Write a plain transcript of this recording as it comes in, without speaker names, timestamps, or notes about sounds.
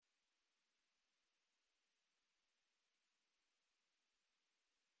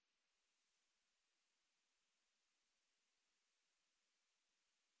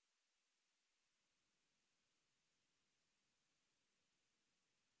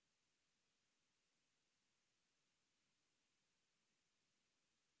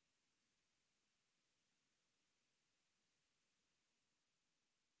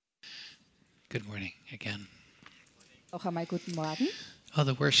Good morning again. Noch einmal guten Morgen. Oh,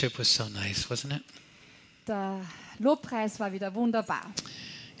 the worship was so nice, wasn't it? Der Lobpreis war wieder wunderbar.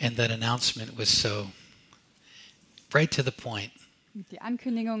 And that announcement was so right to the point. Und die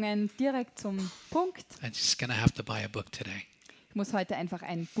Ankündigungen direkt zum Punkt. I'm just going to have to buy a book today. Ich muss heute einfach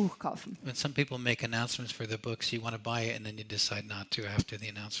ein Buch kaufen. When some people make announcements for their books, you want to buy it and then you decide not to after the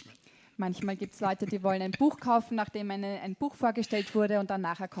announcement. Manchmal gibt es Leute, die wollen ein Buch kaufen, nachdem ein Buch vorgestellt wurde und dann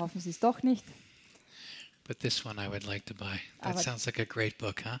nachher kaufen sie es doch nicht. But this one I would like to buy. That Aber sounds like a great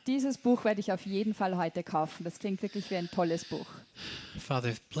book, huh? Dieses Buch werde ich auf jeden Fall heute kaufen. Das klingt wirklich wie ein tolles Buch.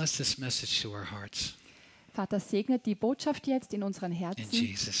 Father, bless this message to our hearts. Vater, segnet die Botschaft jetzt in unseren In Herzen.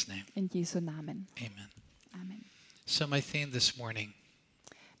 Jesus' name. In Jesu Namen. Amen. Amen. So my theme this morning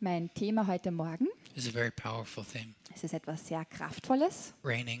Mein Thema heute Morgen, is a very powerful theme. es ist etwas sehr Kraftvolles.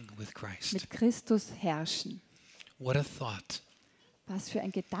 Reigning with Christ. Mit Christus herrschen. What a thought. Was für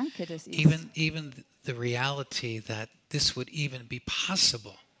ein Gedanke das ist. Even the reality that this would even be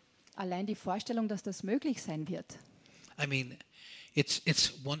possible. Allein die Vorstellung, dass das möglich sein wird. I mean, it's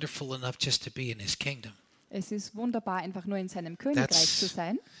wonderful enough just to be in his kingdom. Es ist wunderbar, einfach nur in seinem Königreich zu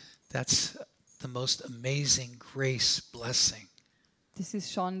sein. That's the most amazing grace blessing. Das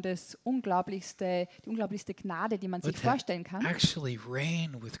ist schon die unglaublichste Gnade, die man sich But vorstellen to kann. actually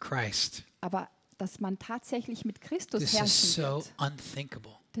reign with Christ, Aber dass man tatsächlich mit Christus this is herrschen so wird,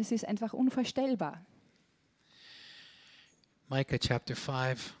 unthinkable. das ist einfach unvorstellbar. Micah chapter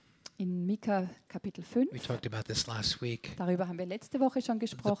 5, In Mika Kapitel 5, we talked about this last week, darüber haben wir letzte Woche schon the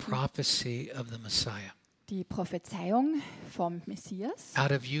gesprochen, prophecy of the Messiah. die Prophezeiung vom Messias.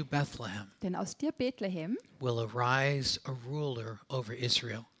 Out of you, Bethlehem, Denn aus dir, Bethlehem, will arise a ruler over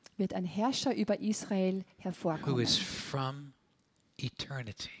Israel, wird ein Herrscher über Israel who hervorkommen, is from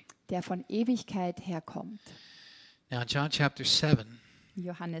eternity. der von Ewigkeit herkommt. Now in John chapter 7, In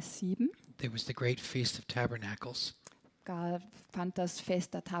Johannes 7 there was the great feast of tabernacles. fand das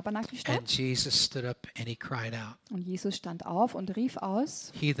Fest der Tabernakel statt. And Jesus stood up and he cried out, Und Jesus stand auf und rief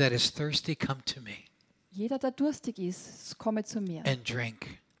aus, "He that is thirsty, come to me jeder, der durstig ist, komme zu mir and drink.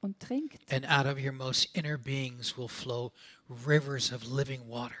 und trinkt. And out of your most inner beings will flow rivers of living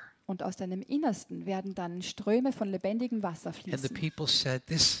water." Und aus deinem Innersten werden dann Ströme von lebendigem Wasser And the fließen. people said,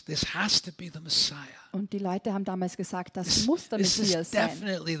 this has to be the Messiah. Und die Leute haben damals gesagt, das This, muss der this is Messias sein.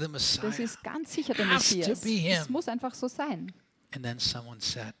 definitely the Messiah. Das ist ganz sicher der Has to Messias. be him. Das muss einfach so sein. And then someone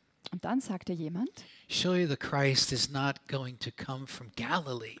said, Und dann sagte jemand, surely the Christ is not going to come from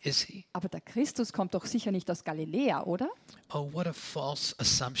Galilee, is he? aber der Christus kommt doch sicher nicht aus Galiläa, oder? Oh, what a false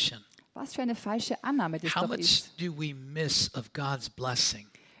assumption. Was für eine falsche Annahme das How doch much ist. do we miss of God's blessing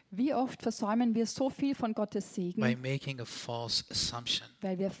Wie oft versäumen wir so viel von Gottes by Segen, making a false assumption?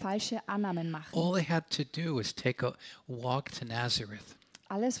 weil wir falsche Annahmen machen. All they had to do was take a walk to Nazareth,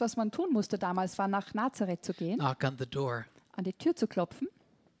 Alles, was man tun musste damals, war nach Nazareth zu gehen, knock on the door. an die Tür zu klopfen.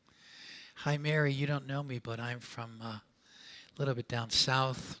 Hi, Mary, you don't know me, but I'm from a little bit down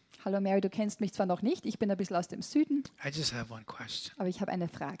south. Hallo Mary, du kennst mich zwar noch nicht, ich bin ein bisschen aus dem Süden, I just have one question. aber ich habe eine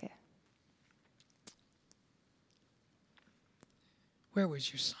Frage. Where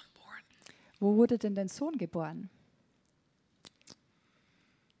was your son born? Wo wurde denn dein Sohn geboren?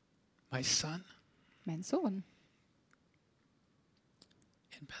 My son? Mein Sohn,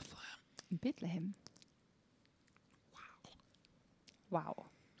 In Bethlehem. in Bethlehem. Wow.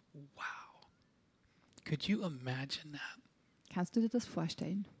 Wow. Could you imagine that? Kannst du dir das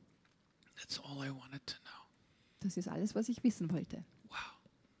vorstellen? That's all I wanted to know. Das ist alles, was ich wissen wollte. Wow.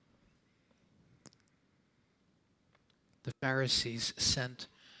 The Pharisees sent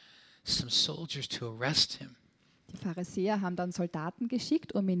some soldiers to arrest him. Die Pharisäer haben dann Soldaten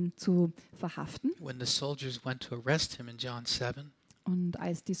geschickt, um ihn zu verhaften. When the soldiers went to arrest him in John 7, Und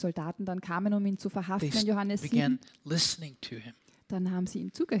als die Soldaten dann kamen, um ihn zu they verhaften in Johannes 7, began listening to him. dann haben sie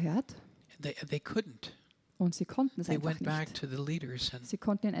ihm zugehört They couldn't. und sie konnten es They einfach went back nicht. to the leaders and Sie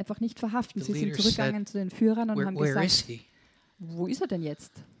konnten ihn einfach nicht verhaften. The Sie sind leaders zurückgegangen zu den Führern und haben where is gesagt, he? wo ist er denn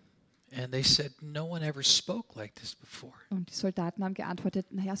jetzt? And they said, no one ever spoke like this before. Und die Soldaten haben geantwortet,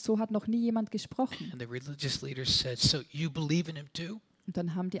 naja, so hat noch nie jemand gesprochen. And the religious leaders said, so you believe in him too? Und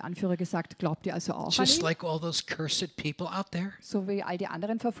dann haben die Anführer gesagt, glaubt ihr also auch an Just ihn? like all those cursed people out there? So wie all die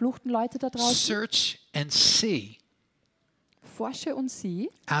anderen verfluchten Leute da draußen? Search and see. Forsche und sieh,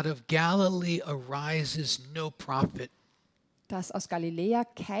 Out of Galilee arises no prophet. dass aus Galiläa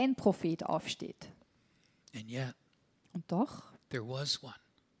kein Prophet aufsteht. And yet, Und doch, there was one.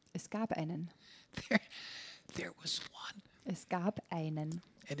 es gab einen. There was one. Es gab einen.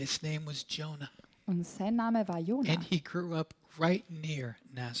 And his name was Jonah. Und sein Name war Jona. And he grew up right near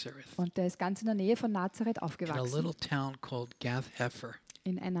Nazareth Und der ist ganz in der Nähe von Nazareth in a aufgewachsen. little town called Gath-Hepher.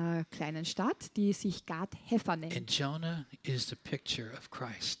 in einer kleinen Stadt, die sich Gad-Hefer nennt. And Jonah is the picture of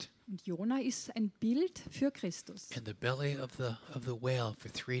Christ. Und Jona ist ein Bild für Christus. In the belly of the whale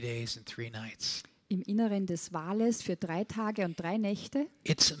for 3 days and 3 nights. Im Inneren des Wales für 3 Tage und 3 Nächte.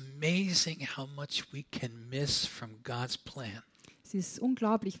 It's amazing how much we can miss from God's plan Es ist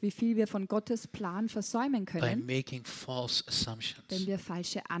unglaublich, wie viel wir von Gottes Plan versäumen by können, making false assumptions wenn wir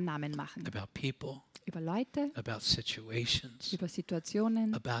falsche Annahmen machen. about people, Über Leute, about situations, über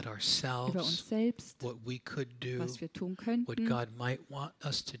Situationen, about über uns ourselves, selbst, what we could do, was wir tun what könnten, God might want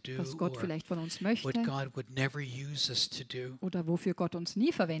us to do, was Gott or vielleicht von uns what möchte God would never use us to do. oder wofür Gott uns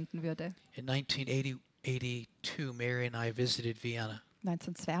nie verwenden würde. In 1982, Mary and I visited Vienna.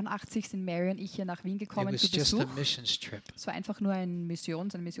 1982 sind Mary und ich hier nach Wien It gekommen was zu just a Besuch. missions trip. Es war einfach nur eine We went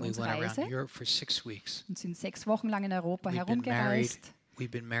around Missionsreise Europe for 6 weeks. und sind 6 Wochen lang in Europa We've been married. herumgereist. We've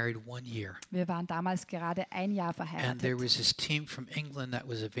been married 1 year. Wir waren damals gerade 1 Jahr And there verheiratet. was this team from England that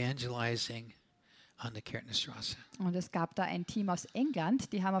was evangelizing on the Kärntnerstraße. Und es gab da ein Team aus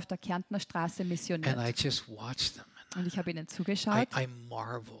England, die haben auf der Kärntner Straße And I missioniert. just watched them. Und ich habe ihnen zugeschaut I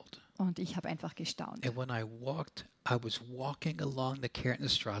marveled. und ich habe einfach gestaunt. And when I was walking along the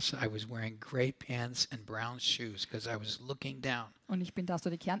Kärntnerstraße, I was wearing gray pants and brown shoes because I was looking down. Und ich bin da so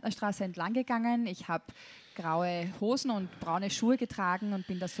die Kärntner Straße entlang gegangen. Ich habe graue Hosen und braune Schuhe getragen und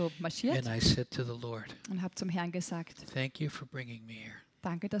bin da so marschiert And I said to the Lord, und habe zum Herrn gesagt, thank you for bringing me here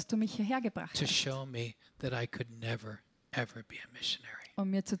danke, dass du mich hierher gebracht to hast, show me that I could never, ever be a missionary.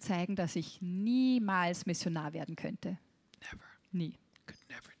 um mir zu zeigen, dass ich niemals Missionar werden könnte. Never. Nie. Could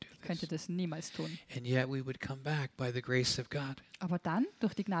never do Ich könnte this. das niemals tun. And yet we would come back by the grace of God Aber dann,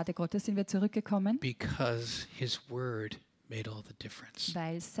 durch die Gnade Gottes, sind wir zurückgekommen, because His Word made all the difference.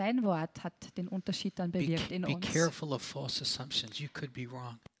 weil sein Wort hat den Unterschied dann bewirkt in Be uns. careful of false assumptions. You could be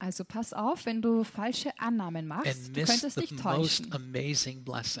wrong Also pass auf, wenn du falsche Annahmen machst, and du miss könntest the dich most täuschen amazing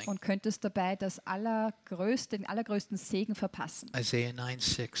blessing. und könntest dabei den allergrößten Segen verpassen. Isaiah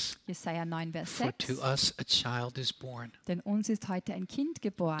 9:6. Jesaja 9, Vers For to 6. us a child is born, Denn uns ist heute ein Kind to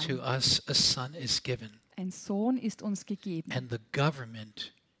geboren, us a son is given, ein Sohn ist uns gegeben and the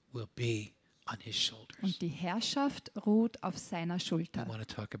government will be on his shoulders. und die Herrschaft ruht auf seiner I Schulter. want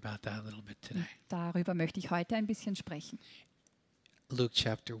to talk about that a little bit today. Darüber möchte ich heute ein bisschen sprechen. Luke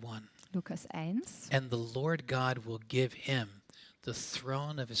chapter 1. Lukas 1. And the Lord God will give him the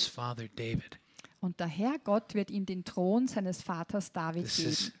throne of his father David. Und der Herr Gott wird ihm den Thron seines Vaters David This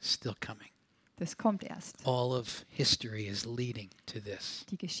is geben. still coming. Das kommt erst. All of history is leading to this.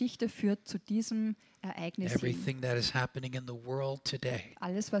 Die Geschichte führt zu diesem Ereignis hin. Everything that is happening in the world today,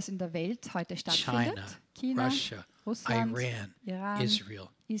 Alles, was in der Welt heute stattfindet, China, China, Russia, Russland, Iran, Iran, Israel,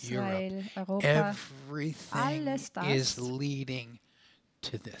 Israel, Europe, Europa, everything alles das is leading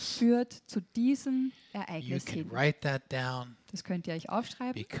to this. führt zu diesem You Ereignis can hin. write that down Das könnt ihr euch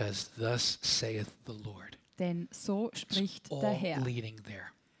aufschreiben, because thus saith the Lord. denn so It's spricht der all Herr. leading there.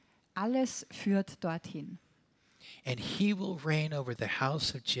 Alles führt dorthin. And he will reign over the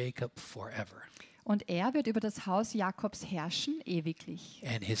house of Jacob forever, Und er wird über das Haus Jakobs herrschen ewiglich.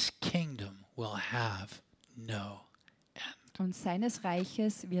 and his kingdom will have no end. Und seines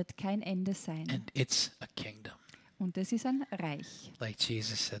Reiches wird kein Ende sein. And it's a kingdom. Und es ist ein Reich. Like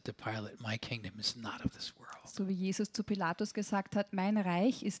Jesus said to Pilate, my kingdom is not of this world. So wie Jesus zu Pilatus gesagt hat, mein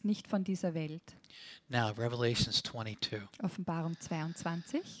Reich ist nicht von dieser Welt. Now, Revelations 22. Offenbarung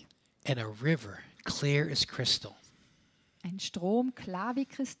 22. And a river, clear as crystal, Ein Strom, klar wie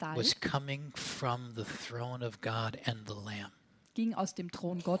Kristall, was coming from the throne of God and the Lamb. ging aus dem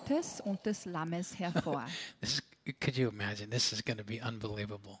Thron Gottes und des Lammes hervor. Could you imagine? This is going to be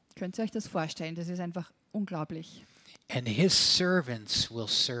unbelievable. Könnt ihr euch das vorstellen? Das ist einfach unglaublich. And his servants will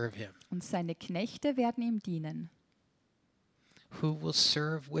serve him. Und seine Knechte werden ihm dienen. Who will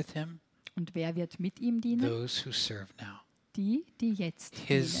serve with him? Und wer wird mit ihm dienen? Those who serve now. Die, die jetzt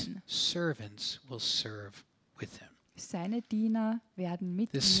His dienen. servants will serve with him. Seine Diener werden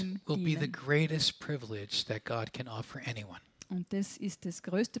mit This ihm will be the dienen. greatest privilege that God can offer anyone, Und das ist das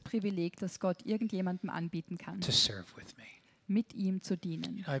größte Privileg, das Gott irgendjemandem anbieten kann, to serve with me. mit ihm zu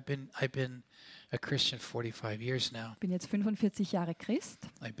dienen. I've been a Christian 45 years now. Ich bin jetzt 45 Jahre Christ,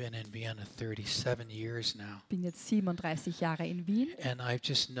 I've been in Vienna 37 years now. bin jetzt 37 Jahre in Wien And I've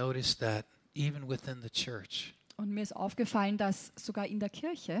just noticed that even within the church, und mir ist aufgefallen, dass sogar in der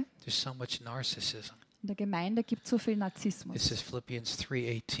Kirche, there's so much narcissism. in der Gemeinde gibt es so viel This Narzissmus. is Philippians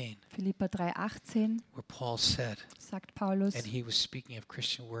 3:18, Philipper 3,18 where Paul said, sagt Paulus, and he was speaking of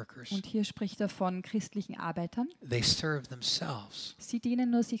Christian workers, und hier spricht er von christlichen Arbeitern, they serve themselves, sie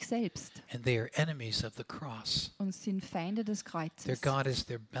dienen nur sich selbst and they are enemies of the cross. und sind Feinde des Their Kreuzes. God is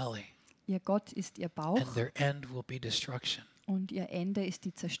their belly, Ihr Gott ist ihr and Bauch their end will be destruction. Und ihr Ende ist die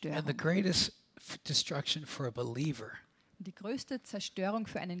And the Zerstörung. greatest destruction for a believer Die größte Zerstörung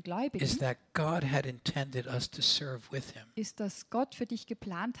für einen is Gläubigen that God had intended us to serve with him, ist, dass Gott für dich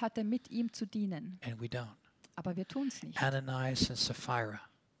geplant hatte, mit ihm zu dienen. and we don't. Aber wir tun es nicht. Ananias and Sapphira,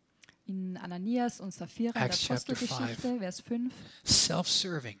 In Ananias und Sapphira in der Acts chapter Apostelgeschichte, Vers 5,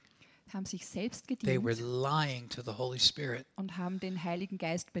 self-serving. haben sich selbst They were gedient lying to the Holy Spirit. und haben den Heiligen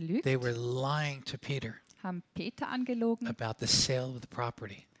Geist belügt, They were lying to Peter haben Peter angelogen about the sale of the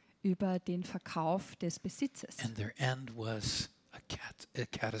property, über den Verkauf des Besitzes. and their end was a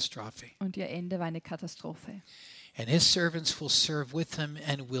catastrophe. Und ihr Ende war eine Katastrophe. And his servants will serve with him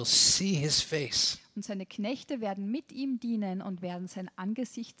and will see his face. Und seine Knechte werden mit ihm dienen und werden sein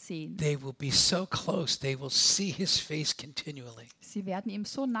Angesicht sehen. They will be so close, they will see his face continually Sie werden ihm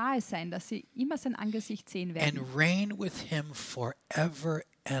so nahe sein, dass sie immer sein Angesicht sehen and werden reign with him forever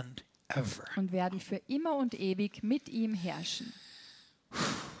and ever. und werden für immer und ewig mit ihm herrschen.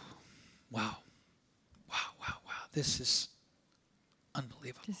 Wow. Wow, wow, wow. This is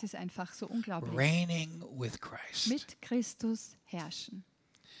unbelievable. Das ist einfach so unglaublich. Reigning with Christ. Mit Christus herrschen.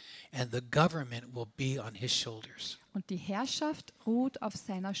 And the government will be on his shoulders. Und die Herrschaft ruht auf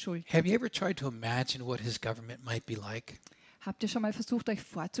seiner Schulter. Have you ever tried to imagine what his government might be like? Habt ihr schon mal versucht, euch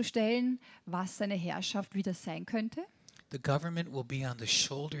vorzustellen, was seine Herrschaft wieder sein könnte? The government will be on the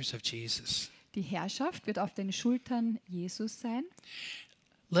shoulders of Jesus. Die Herrschaft wird auf den Schultern Jesus sein.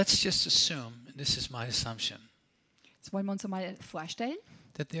 Let's just assume, and this is my assumption, Jetzt wollen wir uns einmal vorstellen,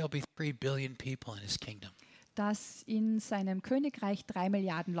 that there'll be 3 billion people in his kingdom. dass in seinem Königreich 3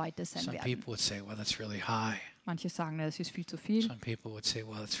 Milliarden Leute sein Some werden. people would say, well, that's really high. Manche sagen, das ist viel zu viel. Some people would say,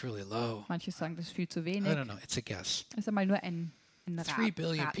 well, that's really low. Manche sagen, das ist viel zu I wenig. don't know. It's a guess. Das ist einmal nur ein 3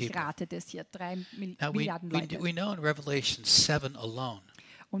 billion Ich people. rate das hier, 3 Now, Milliarden Leute. we know in Revelation 7 alone,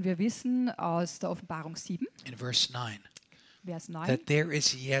 Und wir wissen aus der Offenbarung 7, in verse 9, Vers 9, that there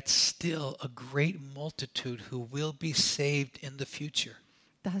is yet still a great multitude who will be saved in the future,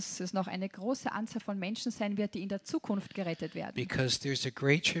 dass es noch eine große Anzahl von Menschen sein wird, die in der Zukunft gerettet werden. because there's a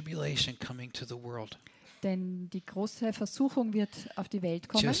great tribulation coming to the world Denn die große Versuchung wird auf die Welt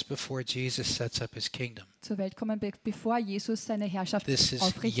kommen, just before Jesus sets up his kingdom. zur Welt kommen, bevor Jesus seine Herrschaft This is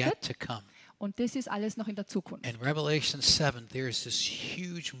aufrichtet. yet to come. Und das ist alles noch in der Zukunft. In Revelation 7, there is this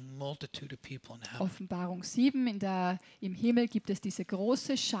huge multitude of people in heaven. Offenbarung 7, im Himmel gibt es diese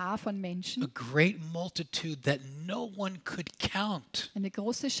große Schar von A Menschen, great multitude that no one could count, eine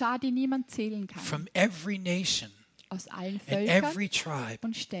große Schar, die niemand zählen kann, from every nation aus allen and Völkern every tribe,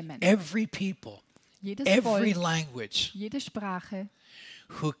 und Stämmen. every people, Jedes every Volk, language, jede Sprache,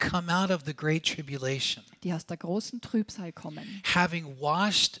 who come out of the great tribulation, die aus der großen Trübsal kommen having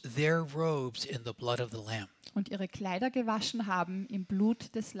washed their robes in the blood of the Lamb. und ihre Kleider gewaschen haben im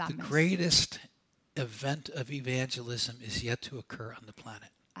Blut des The Lammes. greatest event of evangelism is yet to occur on the planet.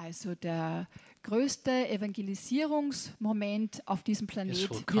 Also der größte Evangelisierungsmoment auf diesem Planet This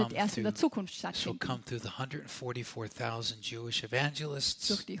will wird come erst in der through- Zukunft This will stattfinden. come through the 144,000 Jewish evangelists.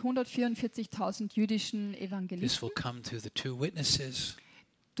 Durch die 144.000 jüdischen This Evangelisten, will come through the 2 witnesses.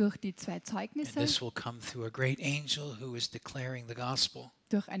 durch die 2 And Zeugnisse, this will come through a great angel who is declaring the gospel.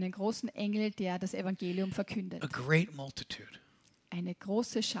 durch einen großen Engel, der das Evangelium verkündet. A great multitude. Eine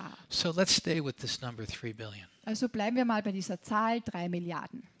große Schar. So let's stay with this number 3 billion. Also bleiben wir mal bei dieser Zahl 3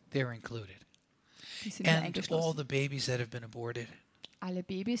 Milliarden. They're included. Die sind hier And all eingeschlossen. the babies that have been aborted, Alle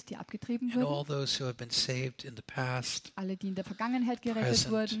Babys, die abgetrieben and all wurden, those who have been saved in the past alle, die in der Vergangenheit gerettet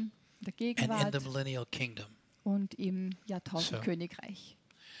present, wurden, in der and in Gegenwart the millennial kingdom. und im Jahrtausendkönigreich.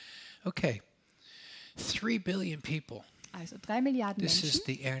 Okay. 3 billion people. Also 3 Milliarden This is Menschen.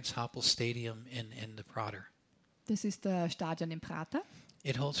 the Ernst Happel Stadium in the Prater. Das ist der Stadion im Prater.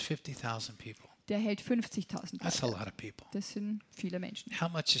 It holds 50,000 people. Der hält 50.000 That's a Leute. lot of people. Das sind viele Menschen. How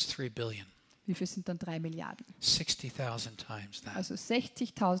much is 3 billion? Wie viel sind dann 3 Milliarden? 60,000 times that. Also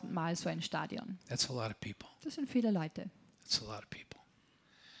 60.000 Mal so ein Stadion. That's a lot of people. Das sind viele Leute. That's a lot of people.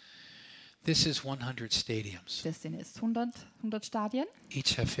 This is 100 stadiums. Das sind jetzt 100 Stadien.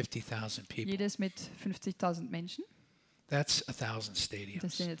 Each have 50,000 people. Jedes mit 50.000 Menschen. That's 1,000 Das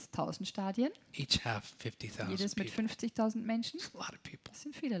stadiums. sind jetzt 1000 Stadien. Each have 50,000 Jedes mit people. 50.000 Menschen. That's a lot of people. Das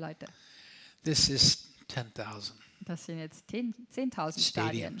sind viele Leute. This is 10,000 Das sind jetzt 10.000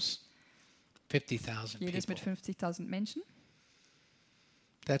 Stadien. stadiums. 50,000 Jedes mit people. 50.000 Menschen.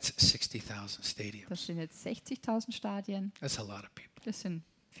 That's 60,000 Das stadiums. sind jetzt 60.000 Stadien. That's a lot of people. Das sind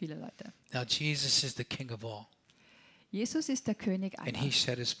viele Leute. Now Jesus is the King of all, Jesus ist der König and aller. he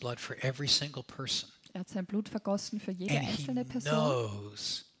shed his blood for every single person, Er hat sein Blut vergossen für jede and he einzelne Person.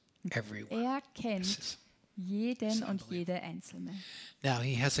 knows everyone. Er kennt This is- jeden und unbelievable. jede einzelne. Now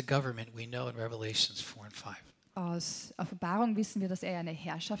he has a government we know in Revelations 4 and 5. Aus Offenbarung wissen wir, dass er eine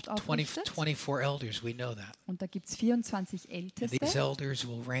Herrschaft 20, aufrichtet. 24 elders, we know that. Und da gibt es 24 And these Älteste. elders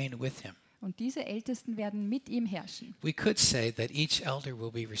will reign with him. Und diese Ältesten werden mit ihm herrschen. We could say that each elder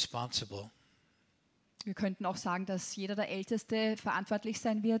will be responsible Wir könnten auch sagen, dass jeder der Älteste verantwortlich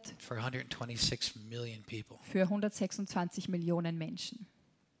sein wird for 126 million people. für 126 Millionen Menschen.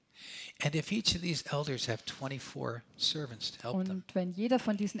 And if each of these elders have 24 servants to help them, Und wenn jeder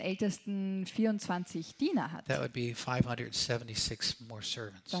von diesen Ältesten 24 Diener hat, that would be 576 more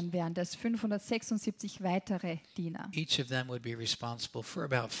servants. dann wären das 576 weitere Diener. Each of them would be responsible for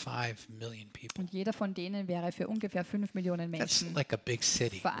about 5 million people. Und jeder von denen wäre für ungefähr 5 Millionen That's Menschen like a big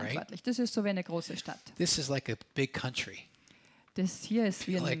city, right? verantwortlich. Das ist so wie eine große Stadt. This is like a big country. Das hier ist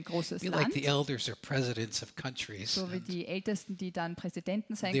wie ein großes Be like Land, the elders are presidents of countries. so wie And die Ältesten, die dann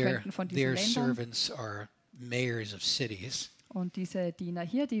Präsidenten sein their könnten von diesen their Ländern. servants are mayors of cities. Und diese Diener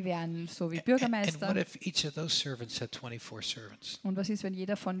hier, die wären so wie And what Bürgermeister. if each of those servants had 24 servants? Und was ist, wenn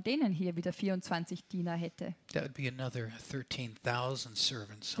jeder von denen hier wieder 24 Diener hätte? That would be another 13,000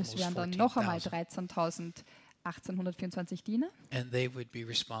 servants, Das almost wären dann noch einmal 14,000. 13.1824 Diener. And they would be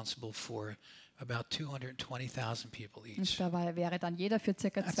responsible for about 220,000 people Und each. da wäre dann jeder für ca.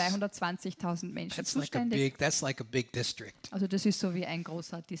 220.000 Menschen zuständig. That's like a big district. Also das ist so wie ein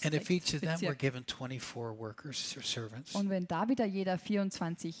großer And Distrikt. if each of them were Bezirk. given 24 workers or servants, Und wenn da wieder jeder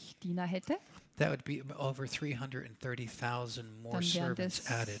 24 Diener hätte, that would be over 330,000 more dann wären servants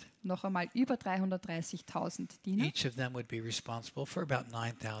das added. noch einmal über 330.000 Diener. Each of them would be responsible for about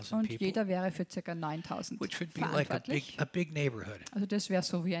 9,000 Und people, jeder wäre für ca. 9.000 which would be like verantwortlich. a big neighborhood. Also das wäre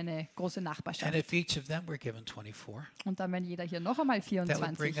so wie eine große And Nachbarschaft. if each of them were given 24, Und dann, wenn jeder hier noch einmal that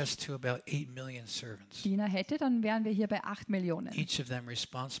would bring 24 us to about 8 million servants. Diener hätte, dann wären wir hier bei 8 Millionen. Each of them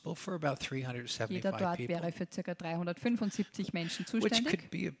responsible for about Jeder 375 dort people, wäre für ca. 375 Menschen which zuständig. could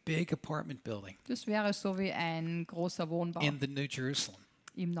be a big apartment building Das wäre so wie ein großer Wohnbau in the New Jerusalem.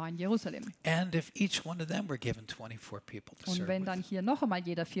 im neuen Jerusalem. And if each one of them were given 24 people to Und serve wenn with, dann hier noch einmal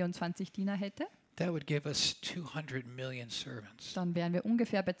jeder 24 Diener hätte, that would give us 200 million servants, dann wären wir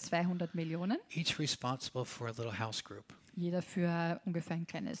ungefähr bei 200 Millionen. each responsible for a little house group. Jeder für ungefähr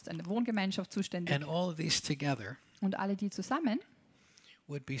eine Wohngemeinschaft zuständig. And all of these together Und alle die zusammen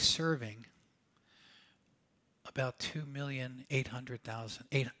would be serving about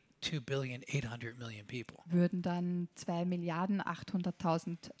 2,800,000 people. würden dann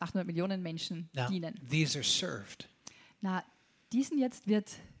 2.800 Millionen Menschen Now, dienen. these are served. Na,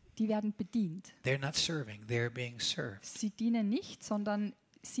 die werden bedient. They're not serving, they're being served. Sie dienen nicht, sondern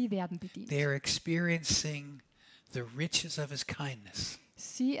sie werden bedient. They're experiencing the riches of his kindness.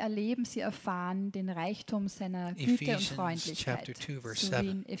 Sie erfahren den Reichtum seiner Güte und Ephesians Freundlichkeit. chapter 2, verse So wie 7.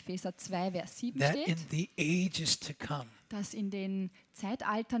 in Epheser 2, Vers 7 That in steht, the ages to come, dass in den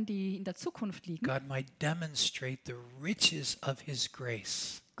Zeitaltern, die in der Zukunft liegen, God might demonstrate the riches of his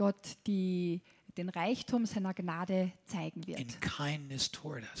grace Gott den Reichtum seiner Gnade zeigen in wird. kindness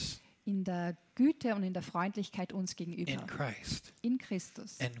toward us In der Güte und in der Freundlichkeit uns in gegenüber. Christ. In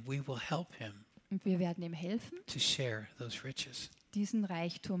Christus. And we will help him Und wir werden ihm helfen, to share those riches. diesen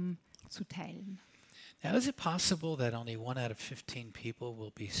Reichtum zu teilen. Now, is it possible that only 1 out of 15 people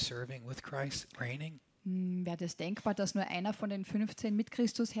will be serving with Christ, reigning? Wäre das denkbar, dass nur einer von den 15 mit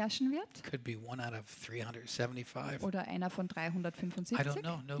Christus herrschen wird? Could be 1 out of 375. Oder einer von 375? I don't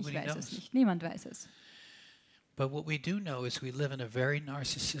know. Ich Nobody weiß knows. es nicht. Niemand weiß es. But what we do know is we live in a very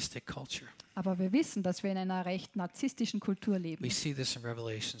narcissistic culture. Aber wir wissen, dass wir in einer recht narzisstischen Kultur leben. We see this in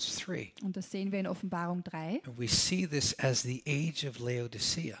Revelations 3. Und das sehen wir in Offenbarung 3. And we see this as the age of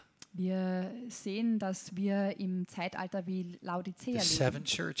Laodicea. Wir sehen, dass wir im Zeitalter wie The Laodicea 7 leben.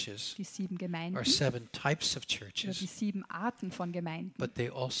 churches Die 7 Gemeinden are 7 types of oder die churches, 7 Arten von Gemeinden. but they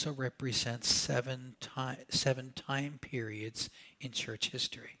also represent 7 time periods in church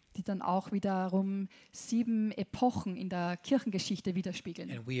history. Die dann auch wiederum 7 Epochen in der Kirchengeschichte widerspiegeln.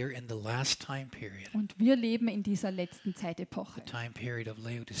 And we are in the last time period, Und wir leben in dieser letzten Zeitepoche, the time period of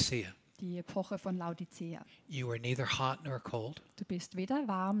Laodicea. die Epoche von Laodicea. You are neither hot nor cold. Du bist weder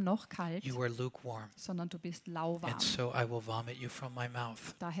warm noch kalt, You are lukewarm. sondern du bist lauwarm. And so I will vomit you from my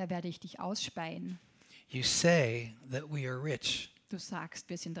mouth. Daher werde ich dich ausspeien. You say that we are rich, Du sagst,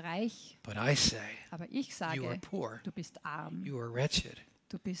 wir sind reich, but I say aber ich you are sage, poor. du bist arm. You are wretched.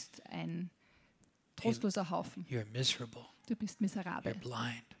 Du bist ein trostloser Haufen. You are miserable. Du bist You're miserabel.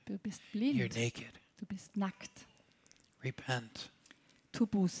 blind. Du bist You're blind. naked. Du bist nackt. Repent. Tu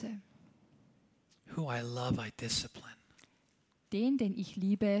Buße. Who I love, I discipline. Den ich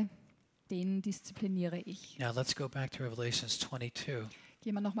liebe, den diszipliniere ich. Now let's go back to Revelations 22.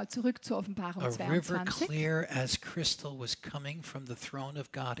 Gehen wir nochmal zurück zur Offenbarung A river 22. clear as crystal was coming from the throne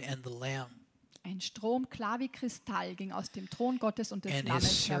of God and the Lamb. Ein Strom, klar wie Kristall, ging aus dem Thron Gottes und des and his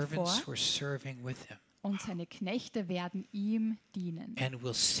Lammes hervor. servants were serving with him, Und seine Knechte werden ihm dienen and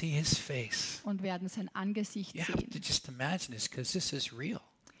will see his face. und werden sein Angesicht You have to sehen. just imagine this, because this is real.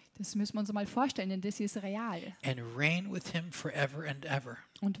 Das müssen wir uns mal vorstellen, denn das ist real. And reign with him forever and ever.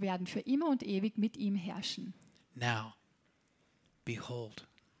 Und werden für immer und ewig mit ihm herrschen. Now, behold,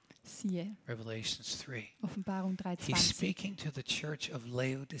 Siehe, Revelations 3. Offenbarung He's 3,20. speaking to the church of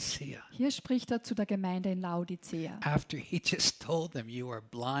Laodicea. Hier spricht er zu der Gemeinde in Laodicea. After he just told them, you are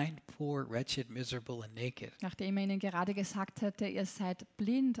blind, poor, wretched, miserable, and naked. Nachdem er ihnen gerade gesagt hatte, ihr seid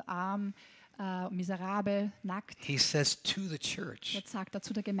blind, arm, miserabel, nackt. He says to the church, Jetzt sagt er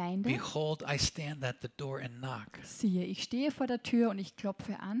zu der Gemeinde, behold, I stand at the door and knock. siehe, ich stehe vor der Tür und ich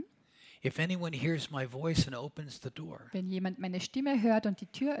klopfe an. If anyone hears my voice and opens the door, Wenn jemand meine Stimme hört und die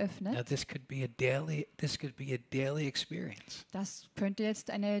Tür now öffnet, this could be a daily experience. das könnte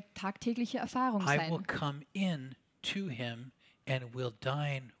jetzt eine tagtägliche Erfahrung I will sein. come in to him and will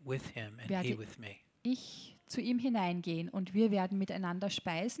dine with him and he Werde with me. ich zu ihm hineingehen und wir werden miteinander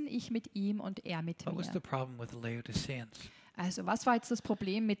speisen, ich mit ihm und er mit What was the mir. problem with the Laodiceans? Also was war jetzt das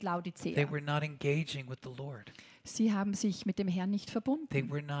Problem mit They Laodicea? were not engaging with the Lord. Sie haben sich mit dem Herrn nicht verbunden. They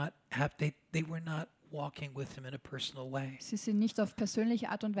were not walking with him in a personal way. Sie sind nicht auf persönliche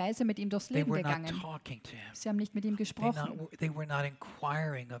Art und Weise mit ihm durchs They Leben were not gegangen. talking to him. Sie haben nicht mit ihm gesprochen. They were not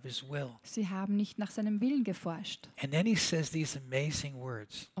inquiring of his will. Sie haben nicht nach seinem Willen geforscht. And then he says these amazing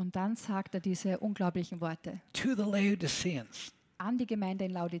words Und dann sagt er diese unglaublichen Worte to the Laodiceans. an die Gemeinde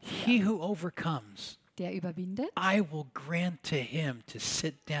in He Laodicea. who overcomes, Der überwindet, I will grant to him to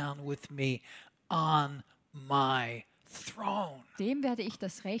sit down with me on my throne. dem werde ich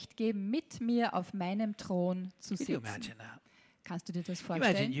das Recht geben, mit mir auf meinem Thron zu Can you sitzen. imagine that? Kannst du dir das Can you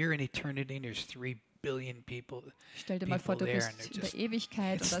imagine vorstellen? you're in eternity and there's 3 billion people. Stell dir mal vor, du people there bist and in they're der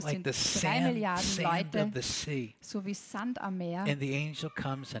Ewigkeit und It's das like sind the 3 Milliarden sand of Leute, the sea. so wie Sand am Meer. And the angel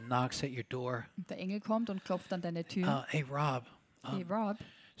comes and knocks at your door. Und der Engel kommt und klopft an deine Tür. Hey, Rob, Hey Rob,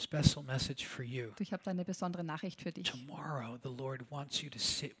 special message for you. ich habe da eine besondere Nachricht für dich. Tomorrow, the Lord wants you to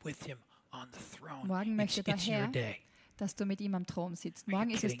sit with him on the throne. Morgen möchte der It's your Herr, day. dass du mit ihm am Thron sitzt. Are you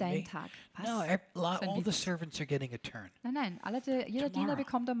Morgen ist es kidding dein me? Tag. No, Was? So ein all the Witz. servants are getting a turn. Nein, jeder Diener Tomorrow.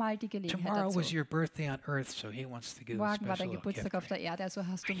 bekommt einmal die Gelegenheit Tomorrow was dazu. your birthday on earth, so he wants to give a Morgen war dein special Geburtstag gift. auf der Erde, also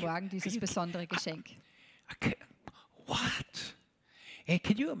hast du morgen dieses besondere Geschenk. Okay, what? And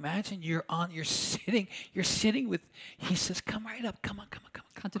can you imagine you're sitting with, he says, come right up, come on.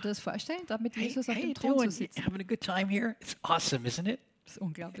 Kannst du dir das vorstellen, da mit Hey, Jesus auf how you dem Thron zu doing? sitzen? Having a good time here? It's awesome, isn't it? Das ist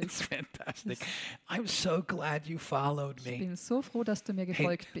unglaublich. It's fantastic. I'm so glad you followed Ich me. bin so froh, dass du mir Hey,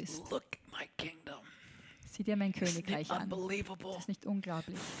 gefolgt bist. look at my kingdom. Sieh dir mein Isn't it Königreich an. unbelievable? Das ist nicht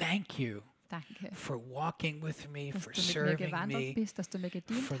unglaublich. Thank you Danke, for walking with me, dass for du mit mir serving gewandelt me, bist, dass du mir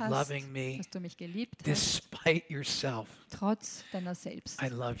gedient for hast, loving me, dass du mich geliebt hast, despite yourself. trotz deiner selbst. I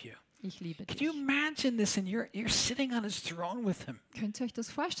love you. Ich liebe Can dich. you imagine this? And you're sitting on his throne with him. Könnt ihr euch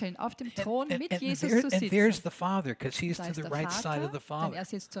das vorstellen, auf dem Thron mit And Jesus there- zu and there's sitzen? the Father, because he's Da to ist the der right side of the Vater, denn Father. er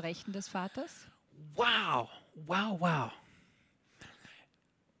sitzt zur Rechten des Vaters. Wow.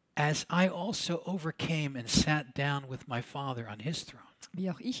 As I also overcame and sat down with my Father on his throne. Wie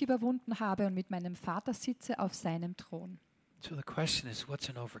auch ich überwunden habe und mit meinem Vater sitze auf seinem Thron. So the question is, what's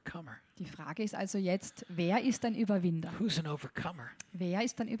an overcomer? Die Frage ist also jetzt, wer ist ein Überwinder? Who's an overcomer? Wer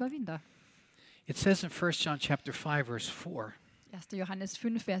ist ein Überwinder? It says in 1 John chapter 5, verse 4, 1. Johannes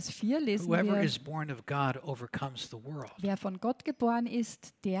 5, Vers 4 lesen whoever wir, is born of God overcomes the world. wer von Gott geboren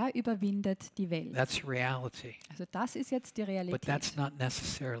ist, der überwindet die Welt. That's reality. Also das ist jetzt die But Realität. that's not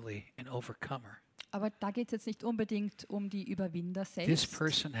necessarily an overcomer. Aber da geht es jetzt nicht unbedingt um die Überwinder This selbst.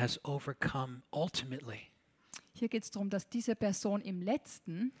 person has overcome ultimately. Hier geht es darum, dass diese Person im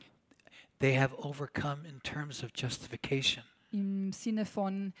Letzten, They have overcome in terms of justification. im Sinne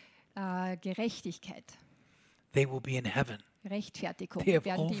von Gerechtigkeit, They will be in heaven. Rechtfertigung, They have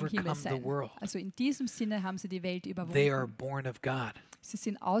werden die im Himmel overcome the sein. world. Also in diesem Sinne haben sie die Welt They are überwunden. born of God. Sie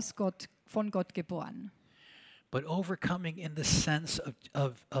sind von Gott geboren. But overcoming in the sense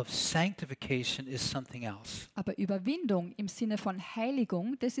of sanctification is something else. Aber Überwindung im Sinne von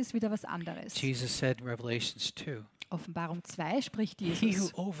Heiligung, das ist wieder was anderes. Jesus said in Revelations 2, Offenbarung 2 spricht he who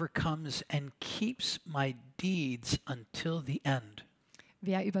Jesus. overcomes and keeps my deeds until the end.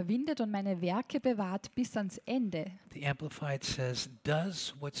 Wer überwindet und meine Werke bewahrt bis ans Ende. The Amplified says,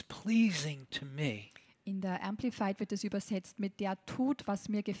 does what's pleasing to me In der Amplified wird es übersetzt mit der tut, was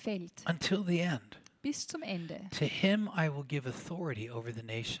mir gefällt. until the end. Bis zum Ende. To him I will give authority over the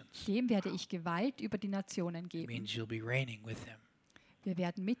nations. Dem werde ich Gewalt über die Nationen It geben. means you'll be reigning with him. Wir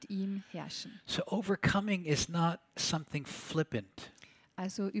werden mit ihm herrschen. So overcoming is not something flippant.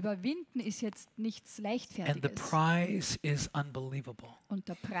 Also überwinden ist jetzt nichts And the Leichtfertiges. prize is unbelievable. Und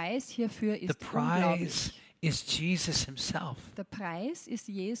der Preis hierfür The ist prize unglaublich. is Jesus himself. Der Preis ist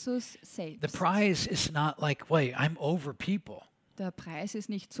Jesus The selbst. prize is not like, wait, I'm over people. Der Preis ist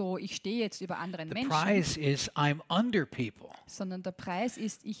nicht so, ich stehe jetzt über anderen The Menschen, prize is I'm under people. sondern der Preis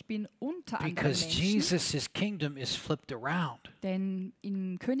ist, ich bin unter anderen Because Menschen. Jesus' kingdom is flipped around. Denn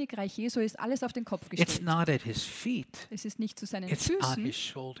im Königreich Jesu ist alles auf den Kopf It's gestellt. not at his feet, Es ist nicht zu seinen it's on Füßen, his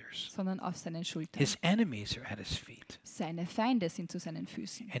shoulders. sondern auf seinen Schultern. His enemies are at his feet. Seine Feinde sind zu seinen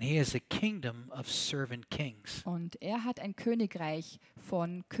Füßen. And he has a kingdom of servant kings. Und er hat ein Königreich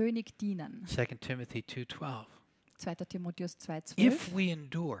von Königdienern. 2 Timothy 2:12. 2. Timotheus 2,12. If we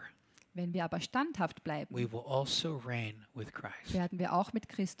endure, Wenn wir aber standhaft bleiben, we will also reign with Christ. werden wir auch mit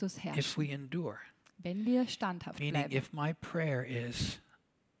Christus If herrschen. we endure, Wenn wir standhaft meaning bleiben. if my prayer is,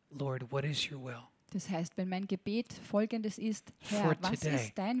 Lord, what is your will Das heißt, wenn mein Gebet folgendes ist, For Herr, was today,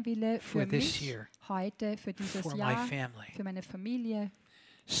 ist dein Wille for für this mich year, heute, für dieses for my Jahr, family? für meine Familie?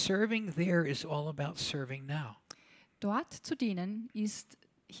 Serving there is all about serving now. Dort zu dienen ist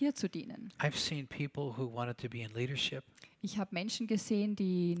hier zu dienen. I've seen people who wanted to be in leadership Ich habe Menschen gesehen,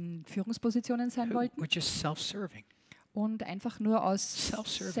 die in Führungspositionen sein who wollten were just self-serving. und einfach nur aus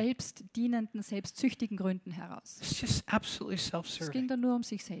Self-serving. selbstdienenden, selbstsüchtigen Gründen heraus. It's just absolutely Es ging self-serving, dann nur um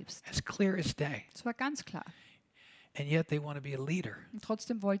sich selbst. as clear as day. Es war ganz klar. And yet they want to be a leader. Und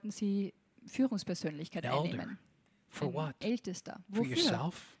trotzdem wollten sie Führungspersönlichkeit An elder. einnehmen. For Ein what? Ältester. For Wofür?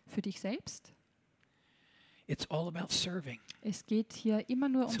 yourself? Für dich selbst? It's all about serving. Es geht hier immer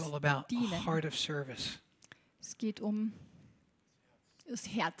nur It's all ums about a Dienen. heart of service, Es geht um das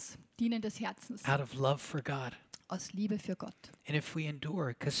Herz, Dienen des Herzens, out of love for God. aus Liebe für Gott. And if we endure,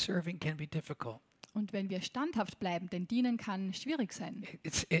 because serving can be difficult, Und wenn wir standhaft bleiben, denn Dienen kann schwierig sein.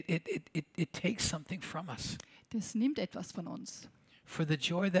 it takes something from us. Das nimmt etwas von uns. For the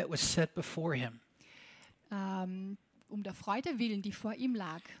joy that was set before him, Um der Freude willen, die vor ihm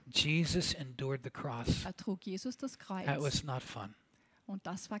lag, Jesus endured the cross. ertrug Jesus das That Kreuz. was not fun. Und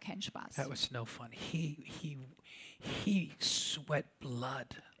das war kein Spaß. That was no fun. He sweat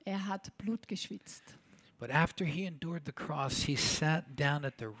blood. Er hat Blut geschwitzt. But after he endured the cross, he sat down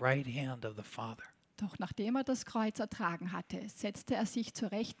at the right hand of the Father. Doch nachdem er das Kreuz ertragen hatte, setzte er sich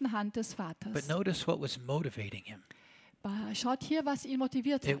zur rechten Hand des But Vaters. notice what was motivating him. Schaut hier, was ihn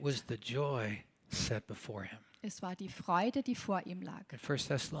motiviert It hat. was the joy set before him. Es war die Freude, die vor ihm lag. In 1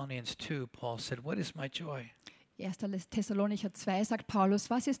 Thessalonians 2, Paul said, "What is my joy? 1. Thessalonicher 2 sagt Paulus,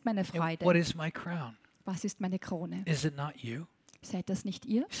 was ist meine And Freude? what is my crown? Was ist meine Krone? Is it not you? Seid das nicht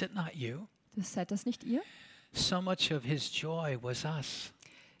ihr? Is it not you?" Seid das nicht ihr? So much of his joy was us,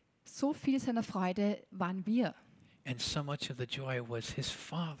 So viel seiner Freude waren wir. and so much of the joy was his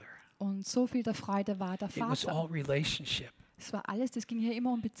Father. Und so viel der Freude war der It was all Vater. relationship. Es war alles, das ging hier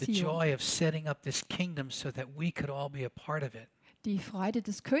immer um The Beziehung. joy of setting up this kingdom so that we could all be a part of it. Die Freude,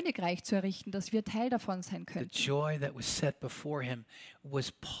 das Königreich zu errichten, dass wir Teil davon sein The können. joy that was set before him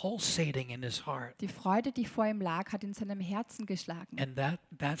was pulsating in his heart. Die Freude, die vor ihm lag, hat in seinem Herzen geschlagen. And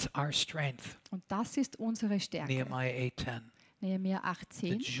that's our strength. Und das ist unsere Stärke. Nehemiah 8:10. Nehemiah The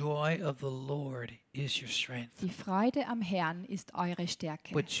 8,10. joy of the Lord is your strength. Die Freude am Herrn ist eure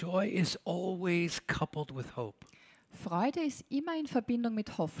Stärke. But joy is always coupled with hope. Freude ist immer in Verbindung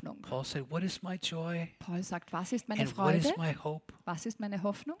mit Hoffnung. Paul said, "What is my joy? Paul sagt, was ist meine And what is Freude? my hope? Was ist meine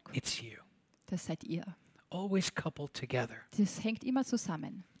Hoffnung? It's you." Das seid ihr. Always coupled together. Das hängt immer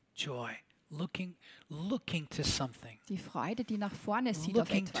zusammen. Joy, looking to something, Die Freude, die nach vorne sieht auf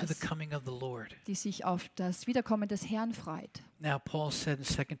looking to the etwas, coming of the Lord. die sich auf das Wiederkommen des Herrn freut. Now, Paul said in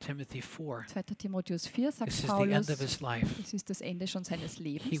 2 Timothy 4, 2. Timotheus 4 sagt this is the end Paulus, of his life. es ist das Ende schon seines He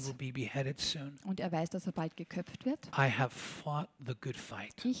Lebens will be beheaded soon. und er weiß, dass er bald geköpft wird. I have fought the good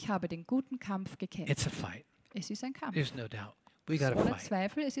fight. Ich habe den guten Kampf gekämpft. It's a fight. Es ist ein Kampf. There's no doubt. We got to Ohne fight.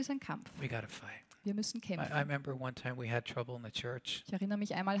 Zweifel, es ist ein Kampf. We got to fight. Wir müssen I kämpfen. remember one time we had trouble in the church Ich erinnere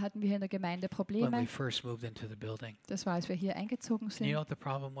mich, einmal hatten wir hier in der Gemeinde when we Probleme. first moved into the building. Das war, als wir hier eingezogen And you know sind. what the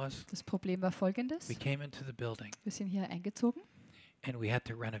problem was? Das Problem war folgendes. We came into the building Wir sind hier eingezogen and we had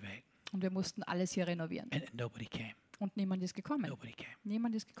to renovate, und wir mussten alles hier renovieren. and nobody came. Und niemand ist gekommen. Nobody came.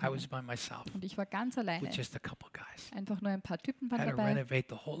 Niemand ist I was gekommen. by myself Und ich war ganz alleine. with just a couple guys. Einfach nur ein paar Typen waren Had to dabei. renovate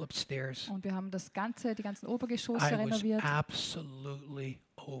the whole upstairs. Und wir haben die ganzen Obergeschosse I was renoviert. absolutely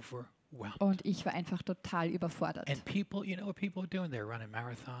overwhelmed. Und ich war einfach total überfordert. And people, you know what people are doing? They're running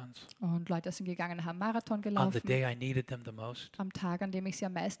marathons. Und Leute sind gegangen, haben Marathon On the gelaufen. day I needed them the most, Am Tag, an dem ich sie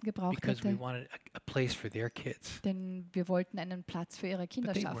am meisten gebraucht because we hätte. wanted a place for their kids. Denn wir wollten einen Platz für ihre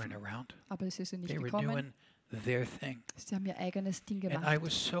Kinder But they weren't schaffen. around. Aber sie sind nicht They were gekommen. doing their thing. Sie haben ihr eigenes Ding And I gemacht.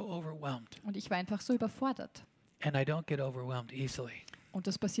 was so overwhelmed. Und ich war einfach so überfordert. And I don't get overwhelmed easily. Und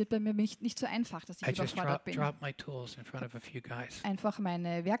das passiert bei mir nicht so einfach, dass ich I just überfordert bin. dropped my tools in front of a few guys. Einfach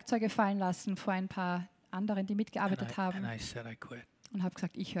meine Werkzeuge fallen lassen vor ein paar anderen, die mitgearbeitet haben. And I said, I quit. Und habe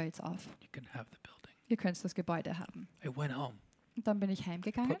gesagt, ich höre jetzt auf. You can have the building. Ihr könnt das Gebäude haben. I went home, Und dann bin ich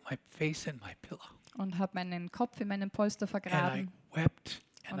heimgegangen put my face in my pillow, und habe meinen Kopf in meinem Polster and I vergraben wept,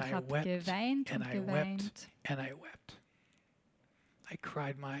 und and I habe wept, geweint and und I wept, geweint. and I wept. I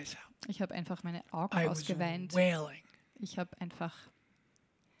cried my eyes out. Ich habe einfach meine Augen I was ausgeweint. wailing. Ich habe einfach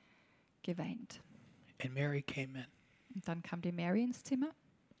geweint. And Mary came in, Und dann kam die Mary ins Zimmer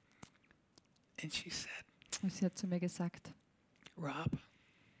and she said, und sie hat zu mir gesagt, Rob,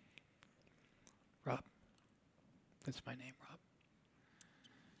 that's my name, Rob.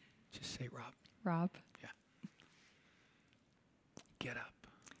 Just say Rob. Rob, Get up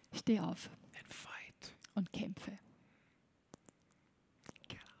steh auf and fight. und kämpfe.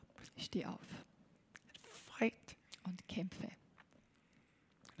 Get up Steh auf and fight. und kämpfe.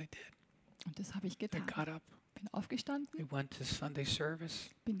 And I did. Und das habe ich I getan. got up. Bin aufgestanden, We went to Sunday service.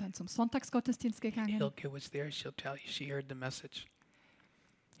 bin dann zum Sonntagsgottesdienst gegangen. Hilke was there. She'll tell you she heard the message.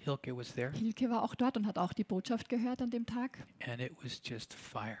 Hilke was there, Hilke war auch dort und hat auch die Botschaft gehört an dem Tag. and it was just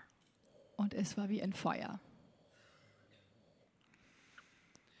fire. Und es war wie ein Feuer.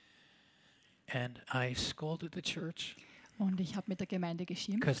 And I scolded the church Und ich habe mit der Gemeinde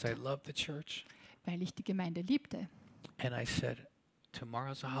geschimpft, because I love the church. weil ich die Gemeinde liebte. And I said,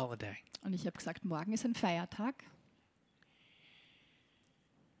 tomorrow's a holiday. Und ich habe gesagt, morgen ist ein Feiertag.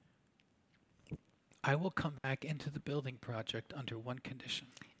 I will come back into the building project under one condition.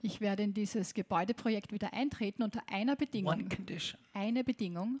 Ich werde in dieses Gebäudeprojekt wieder eintreten unter einer One Bedingung. condition. Eine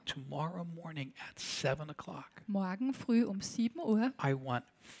Bedingung. Tomorrow morning at 7 o'clock, Morgen früh um 7 Uhr I want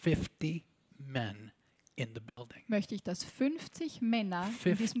 50 men in the building. möchte ich, dass 50 Männer in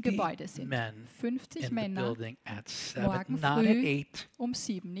 50 diesem Gebäude sind. men 50 in the Männer building at 7, morgen not at früh 8, um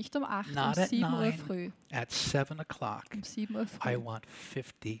 7, nicht um 8, not um at 7 Uhr 9. früh. at 7 o'clock. Um 7 Uhr I früh want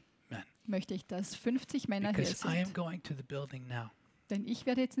 50 men. möchte ich, dass 50 Männer hier Because I am sind. going to the building now, Denn ich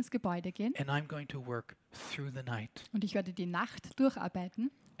werde jetzt ins Gebäude gehen and I'm going to work through the night, und ich werde die Nacht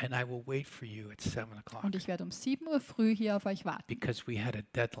durcharbeiten and I will wait for you at 7 o'clock, und ich werde um 7 Uhr früh hier auf euch warten. because we had a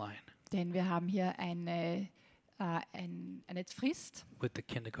deadline Denn wir haben hier eine Frist with the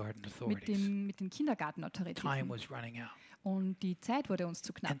kindergarten mit authorities. den Time Kindergartenautoritäten. was running out. Und die Zeit wurde uns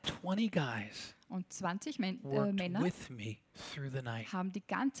zu knapp. And 20 guys Und 20 worked Männer with me through the night. haben die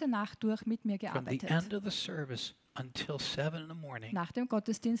ganze Nacht durch mit mir From the gearbeitet. end of the service until 7 in the morning. Nach dem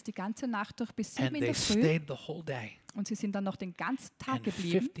Gottesdienst die ganze Nacht durch bis 7 And in they der Früh. stayed the whole day. Und sie sind dann noch den ganzen Tag And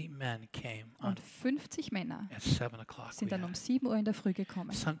geblieben. 50 men came on Und 50 Männer at 7 o'clock. We sind dann um had. 7 Uhr in der Früh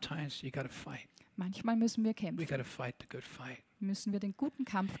gekommen. Sometimes you got to fight. Manchmal müssen wir We got kämpfen. to fight the good fight. Müssen wir den guten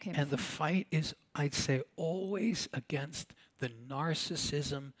Kampf And the kämpfen. fight is, I'd say, always against the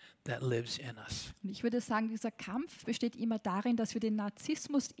narcissism that lives in us. Und ich würde sagen, dieser Kampf besteht immer darin, dass wir den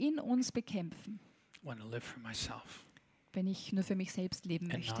Narzissmus in uns bekämpfen. I want to live for myself Wenn ich nur für mich selbst leben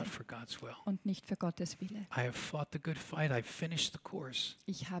and möchte not for God's will. und nicht für Gottes Wille. I have fought the good fight. I've finished the course.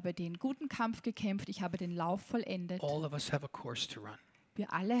 Ich habe den guten Kampf gekämpft, ich habe den Lauf vollendet. All of us have a course to run.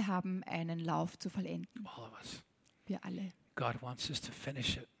 Wir alle haben einen Lauf zu vollenden. All of us. Wir alle. God wants us to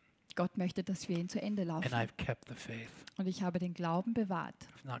finish it. Gott möchte, dass wir ihn zu Ende And laufen. I've kept the faith. Und ich habe den Glauben bewahrt.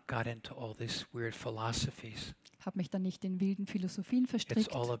 I've not got into all these weird philosophies. Habe mich dann nicht in wilden Philosophien It's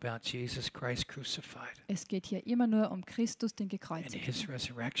verstrickt. all about Jesus Christ crucified Es geht hier immer nur um Christus, den and Gekreuzigten, his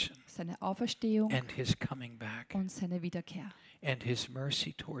resurrection seine Auferstehung and his coming back und seine Wiederkehr and his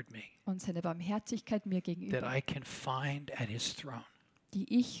mercy toward me und seine Barmherzigkeit mir that gegenüber, I can find at his throne,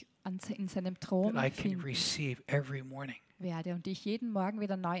 die ich in seinem Thron that I can finden receive every morning. werde und die ich jeden Morgen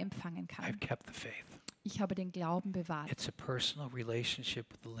wieder neu empfangen kann. I've kept the faith. Ich habe den Glauben bewahrt. It's a personal relationship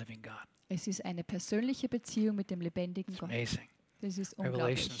with the living God. Es ist eine persönliche Beziehung mit dem lebendigen It's Gott. amazing. Das ist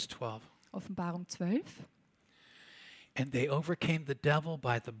Revelations unglaublich. 12. Offenbarung 12. And they overcame the devil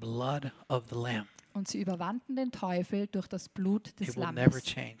by the blood of the Lamb. Und sie überwanden den Teufel durch das Blut It des will never Lammes.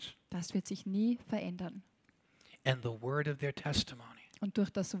 change. Das wird sich nie verändern. And the word of their testimony. Und durch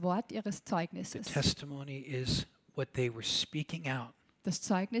das Wort ihres The Zeugnisses. testimony is what they were speaking out Das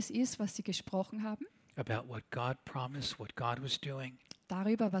Zeugnis ist, was sie gesprochen haben, about what God promised, what God was doing.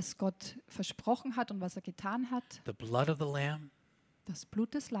 darüber, was Gott versprochen hat und was er getan hat. The blood of the Lamb, Das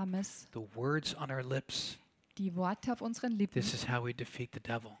Blut des Lammes, the words on our lips. die Worte auf unseren Lippen. This is how we defeat the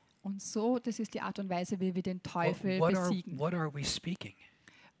devil. Und so, das ist die Art und Weise, wie wir den Teufel What besiegen. are we speaking?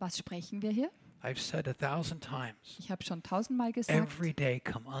 Was sprechen wir hier? I've said 1,000 times, Ich habe schon 1000-mal gesagt, every day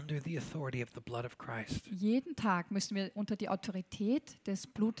come under the authority of the blood of Christ. jeden Tag müssen wir unter die Autorität des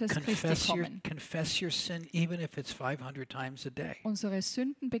Blutes Christi kommen. Confess your sin even if it's 500 times a day. Unsere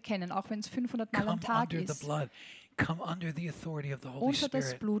Sünden bekennen, auch wenn es 500 Mal am Come Tag under the ist. blood. Come under the authority of the Holy Unter das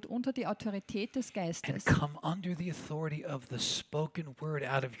Spirit. Blut, unter die Autorität des And Geistes. come under the authority of the spoken word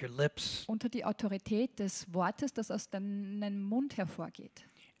out of your lips. Unter die Autorität des Wortes, das aus deinem Mund hervorgeht.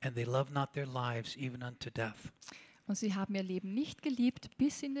 And they love not their lives even unto death. Und sie haben ihr Leben nicht geliebt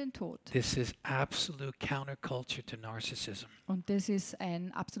bis in den Tod. This is absolute counterculture to narcissism. Und das ist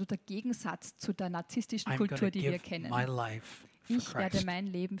ein absoluter Gegensatz zu der narzisstischen I'm Kultur, going to die wir give kennen. my life for Ich werde Christ, mein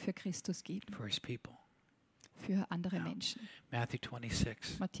Leben für Christus geben, for his people. für andere Ja. Menschen. Matthew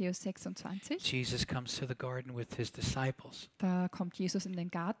 26. Matthäus 26. Jesus comes to the garden with his disciples. Da kommt Jesus in den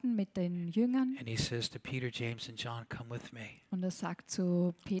Garten mit den Jüngern And he says to Peter, James, and John, come with me. und er sagt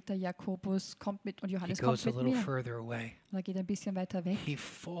zu Peter, Jakobus, kommt mit und He Johannes, kommt goes a mit little mir. further away. Und er geht ein bisschen weiter weg He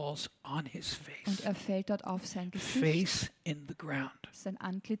falls on his und face, er fällt dort auf sein Gesicht, face in the ground. sein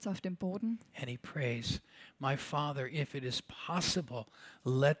Antlitz auf dem Boden And he prays, my Father, if it is possible,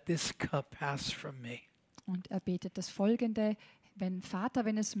 let this cup pass from me. und er betet das Folgende: Vater,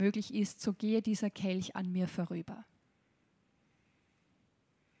 wenn es möglich ist, so gehe dieser Kelch an mir vorüber.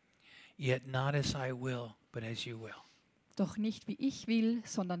 Yet not as I will, but as you will. Doch nicht wie ich will,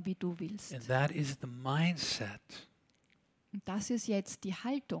 sondern wie du willst. And that is the mindset Und das ist jetzt die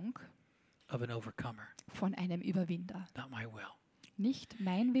Haltung of an overcomer, von einem Überwinder. not my will. Nicht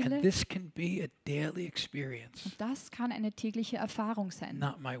mein And Wille. this can be a daily experience, Und das kann eine tägliche Erfahrung sein.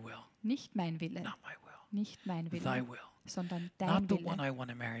 not my will, Nicht mein Wille. not my will, Nicht mein thy Wille, will. sondern Not dein the one Wille. I want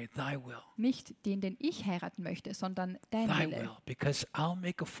to marry, thy will, Nicht den ich heiraten möchte, sondern dein thy Wille. will. Because I'll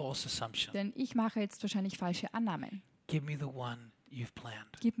make a false assumption. Denn ich mache jetzt wahrscheinlich falsche Annahmen. Give me the one you've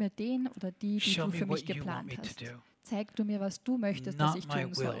planned. Gib mir den oder die Show du me für mich what you want geplant me to hast. do. Zeig du mir, was du möchtest, dass Not ich my tun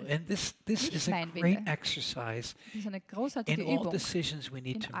will. soll. And this Nicht is a mein great Wille. exercise Das ist eine großartige in all Übung decisions we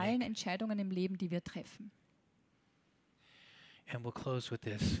need in to allen make. Entscheidungen im Leben, die wir treffen. And we'll close with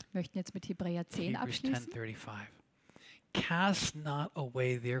this. Wir möchten jetzt mit Hebräer 10 Hebrews abschließen. 10:35. Cast not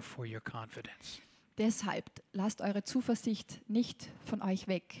away therefore your confidence. Deshalb lasst eure Zuversicht nicht von euch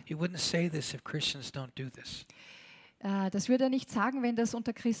weg. He wouldn't say this if Christians don't do this. Das würde er nicht sagen, wenn das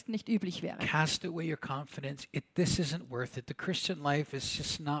unter Christen nicht üblich wäre. Cast away your confidence. This isn't worth it. The Christian life is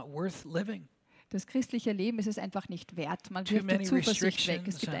just not worth living. Das christliche Leben ist es einfach nicht wert. Man Too wirft die many Zuversicht weg.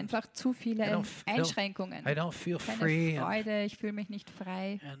 Es restrictions gibt and einfach zu I viele don't Einschränkungen. I don't feel Keine free and, Freude, ich fühle mich nicht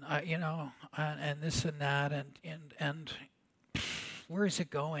frei. and this and that and where is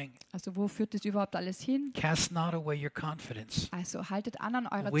it going? Also wo führt das überhaupt alles hin? Cast not away your confidence, Also haltet an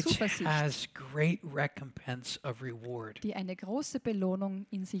eurer which Zuversicht, has great recompense of reward. die eine große Belohnung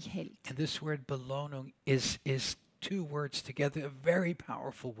in sich hält. And this word Belohnung is two words together, a very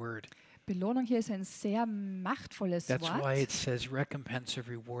powerful word. Belohnung hier ist ein sehr machtvolles That's why Wort. it says recompense of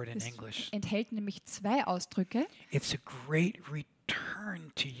reward in Es English. enthält nämlich zwei Ausdrücke. It's a great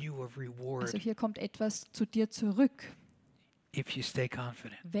return to you of reward Also hier kommt etwas zu dir zurück, if you stay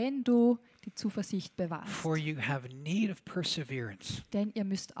confident. wenn du die Zuversicht bewahrst. For you have need of perseverance. Denn ihr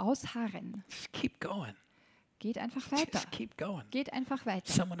müsst ausharren. Just keep going. Geht einfach weiter. Just keep going. Geht einfach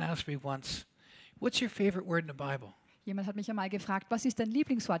weiter. Someone asked me once, what's your favorite word in the Bible? Jemand hat mich einmal gefragt, was ist dein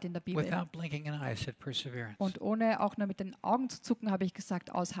Lieblingswort in der Bibel? Without blinking an eye, I said perseverance. Und ohne auch nur mit den Augen zu zucken, habe ich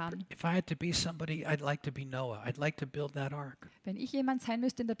gesagt, ausharren. If I had to be somebody, I'd like to be Noah. I'd like to build that ark. Wenn ich jemand sein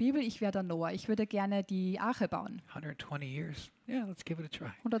müsste in der Bibel, ich wäre der Noah. Ich würde gerne die Arche bauen. 120 years. Yeah, let's give it a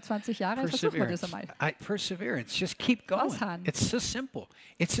try. 120 Jahre, versuchen wir das Perseverance. einmal. Perseverance. Just keep going. Ausharren. It's so simple.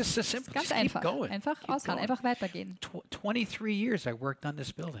 It's just so simple. Ganz Just keep einfach. going. Einfach Keep ausharren, going. einfach weitergehen. 23 years I worked on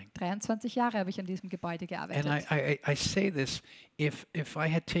this building. 23 Jahre habe ich an diesem Gebäude And gearbeitet. I say this, if I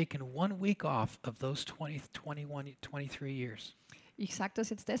had taken 1 week off of those 23 years Ich sage das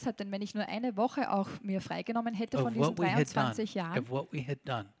jetzt deshalb, denn wenn ich nur eine Woche auch mir freigenommen hätte of von diesen what we had done, 23 Jahren of what we had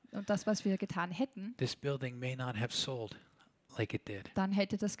done, und das, was wir getan hätten, this building may not have sold like it did. dann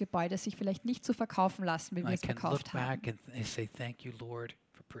hätte das Gebäude sich vielleicht nicht so verkaufen lassen, wie wir I es can look verkauft back haben. and say, thank you, Lord,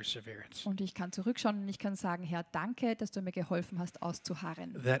 for perseverance. Und ich kann zurückschauen und ich kann sagen, Herr, danke, dass du mir geholfen hast,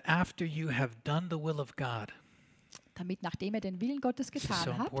 auszuharren. That after you have done the will of God, Damit, nachdem ihr den Willen Gottes this is so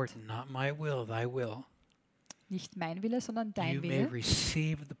getan habt, important, not my will, thy will, nicht mein Wille, sondern you dein may Wille,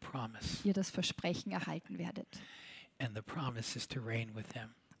 receive the promise. ihr das Versprechen erhalten werdet. And the promise is to reign with him.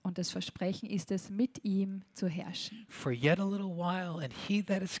 Und das Versprechen ist es, mit ihm zu herrschen. For yet a little while, and he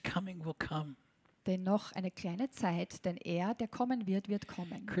that is coming will come. Denn noch eine kleine Zeit, denn er, der kommen wird, wird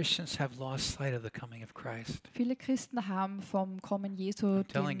kommen. Christians have lost sight of the coming of Christ. Viele Christen haben vom Kommen Jesu I'm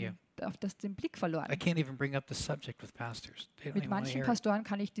telling you. den Blick verloren. I can't even bring up the subject with pastors. They don't Mit even want to manchen hear it. Pastoren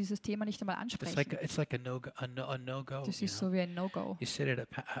kann ich dieses Thema nicht einmal ansprechen. It's like a no-go. Das You ist know? so wie ein No-Go. You sit at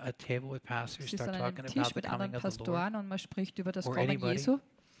a table with pastors, Du sitzt start an einem talking Tisch about the mit anderen coming of the Lord. Pastoren und man spricht über das Or Kommen anybody. Jesu.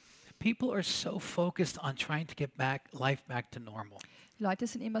 People are so focused on trying to get life back to normal. Die Leute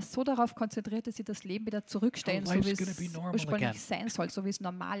sind immer so darauf konzentriert, dass sie das Leben wieder zurückstellen, so life's wie gonna be es normal ursprünglich again. sein soll, so wie es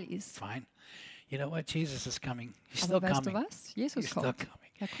normal ist. Fine. You know what? Jesus is coming. He's Aber still weißt du coming. was? Jesus He's still kommt.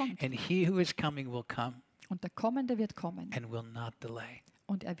 coming. Er kommt. And he who is coming will come Und der Kommende wird kommen. and will not delay.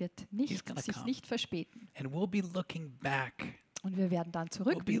 Und er wird He's gonna sich come. nicht verspäten. And we'll be looking back. Und wir werden dann We'll be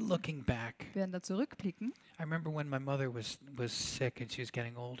zurückblicken. looking back. Wir werden da zurückblicken. I remember when my mother was sick and she was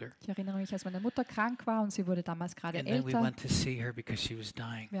getting older. Ich erinnere mich, als meine Mutter krank war und sie wurde damals gerade And then we älter. went to see her because she was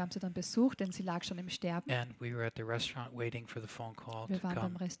dying. Wir haben sie dann besucht, denn sie lag schon im Sterben. And we were at the restaurant waiting for the phone call to Wir waren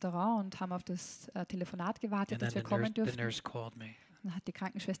beim come. Restaurant und haben auf das Telefonat gewartet, And dass then wir kommen the dürfen. nurse called me. Dann hat die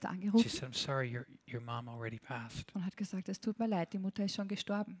Krankenschwester She angerufen said, "I'm sorry, your mom already passed." und hat gesagt, es tut mir leid, die Mutter ist schon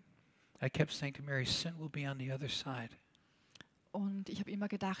gestorben. I kept saying to Mary, "Sin will be on the other side. Und ich habe immer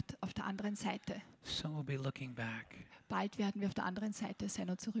gedacht, auf der anderen Seite. Sin will be looking back, Bald werden wir auf der anderen Seite sein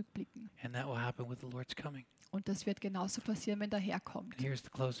und zurückblicken. and that will happen with the Lord's coming." Und das wird genauso passieren, wenn der Herr kommt. And here's the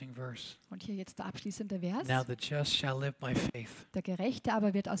closing verse. Und hier jetzt der abschließende Vers. Now the just shall live by faith, Der Gerechte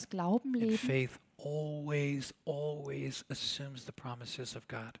aber wird aus Glauben and leben. faith always assumes the promises of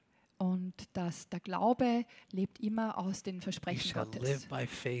God. Und der Glaube lebt immer aus den You Versprechen shall Gottes. live by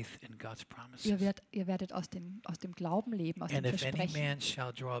faith in God's promises. Ihr werdet aus dem Glauben leben, aus And den if any Versprechen. man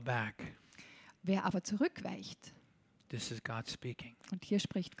shall draw back, Wer aber zurückweicht, this is God speaking. und hier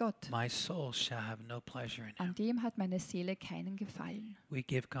spricht Gott, My soul shall have no pleasure in him. an dem hat meine Seele keinen Gefallen. We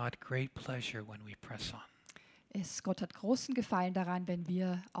give God great pleasure when we press on, Gott hat großen Gefallen daran, wenn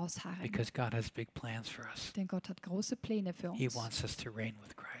wir ausharren. because God has big plans for us. Denn Gott hat große Pläne für He uns. wants us to reign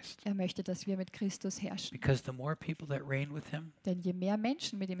with Christ. Er möchte, dass wir mit Christus herrschen. Because the more people that reign with him, Denn je mehr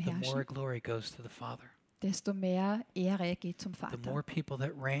Menschen mit ihm the more herrschen, glory goes to the Father. desto mehr Ehre geht zum The more Vater. people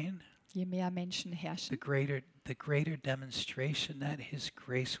that reign, Je mehr Menschen the herrschen, greater demonstration that His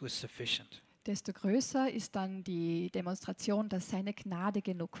grace was sufficient. desto größer ist dann die Demonstration, dass seine Gnade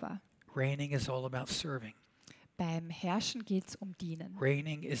genug war. Reigning is all about serving. Beim Herrschen geht es um Dienen.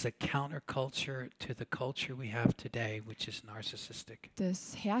 Reigning is a counterculture to the culture we have today, which is narcissistic.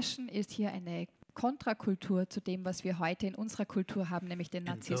 Das Herrschen ist hier eine Kontrakultur zu dem, was wir heute in unserer Kultur haben, nämlich den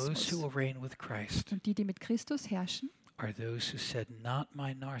And those who Narzissmus. will reign with Christ Und die mit Christus herrschen, are those who said, "Not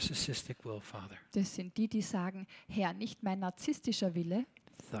my narcissistic will, Father, das sind die sagen, Herr, nicht mein narzisstischer Wille,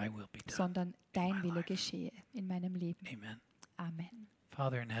 thy will be done." sondern dein my Wille life. geschehe in meinem Leben. Amen. Amen.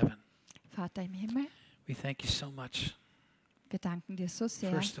 Father in heaven, Vater im Himmel, we thank you so much, wir danken dir so sehr.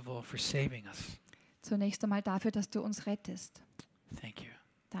 first of all, for saving us. Zunächst einmal dafür, dass du uns rettest. Thank you.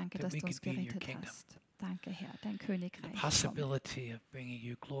 Danke, That dass we du uns could be in your gerettet kingdom. hast. Danke, Herr, dein The Königreich. komme. possibility of bringing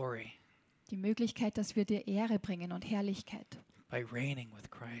you glory Die Möglichkeit, dass wir dir Ehre bringen und Herrlichkeit, by reigning with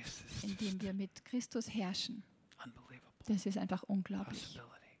Christ is indem just wir mit Christus herrschen. unbelievable Das ist einfach unglaublich.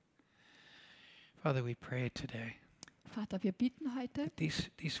 possibility. Father, we pray today Vater, wir bitten heute, that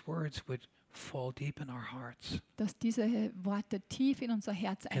these words would fall deep in our hearts, dass diese Worte tief in unser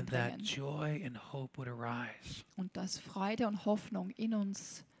Herz and that eindringen joy and hope would arise und dass Freude und Hoffnung in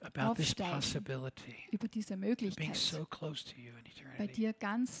uns about this aufsteigen possibility über diese of being Möglichkeit, so close to you in bei eternity. dir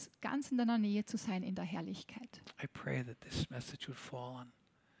ganz in deiner Nähe zu sein in der Herrlichkeit. I pray that this message would fall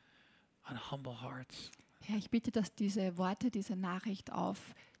on humble hearts Herr, ich bitte, dass diese Worte, diese Nachricht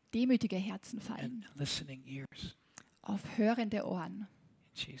auf demütige Herzen fallen, and listening ears auf hörende Ohren,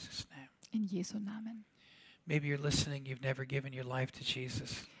 in Jesus' name. in Jesu Namen. Maybe you're listening, you've never given your life to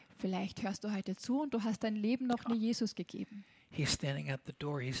Jesus. Vielleicht hörst du heute zu und du hast dein Leben noch nie Jesus gegeben. He's standing at the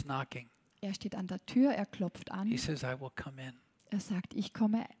door, he's knocking. Er steht an der Tür, er klopft He an, says, I will come in. er sagt, ich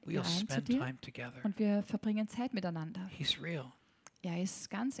komme We'll rein zu spend dir time together. und wir verbringen Zeit miteinander. He's real. Er ist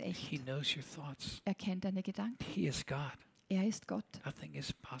ganz He echt. knows your thoughts. Er kennt deine Gedanken. He is God. Er ist Gott. Nothing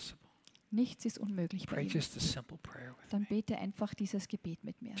is impossible. Nichts ist unmöglich bei Pray ihm. just a simple prayer with Dann me. bete einfach dieses Gebet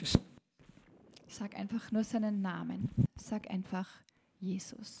mit mir. Just Sag einfach nur seinen Namen. Sag einfach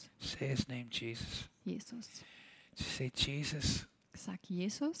Jesus. say his name, Jesus. Jesus. Just say, Jesus, Sag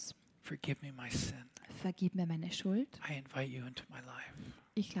Jesus, forgive me my sin. vergib mir meine Schuld. I invite you into my life.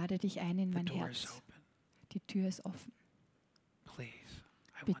 Ich lade dich ein in The mein door is Herz. open. Die Tür ist offen. Please,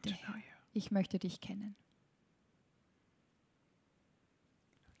 I want Bitte, to know Herr. you. Ich möchte dich kennen.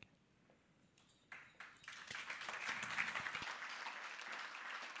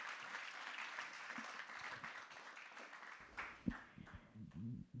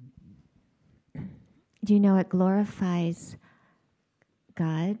 Do you know it glorifies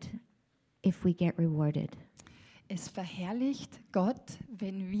God if we get rewarded. Es verherrlicht Gott,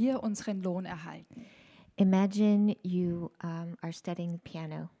 wenn wir unseren Lohn erhalten. Imagine you are studying the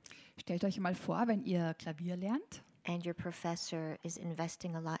piano Stellt euch mal vor, wenn ihr Klavier lernt and your professor is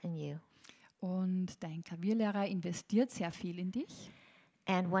investing a lot in you. und dein Klavierlehrer investiert sehr viel in dich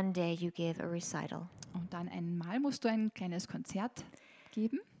And one day you give a recital. und dann einmal musst du ein kleines Konzert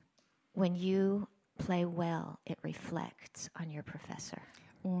geben. When you play well, it reflects on your professor.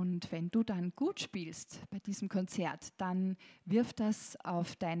 Und wenn du dann gut spielst bei diesem Konzert, dann wirft das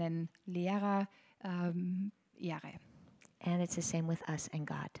auf deinen Lehrer Ehre. And it's the same with us and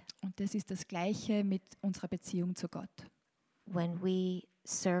God. Und das ist das Gleiche mit unserer Beziehung zu Gott. When we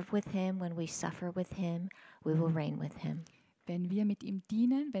serve with Him, when we suffer with Him, we will reign with Him. Wenn wir mit ihm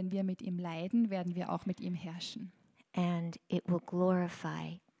dienen, wenn wir mit ihm leiden, werden wir auch mit ihm herrschen. And it will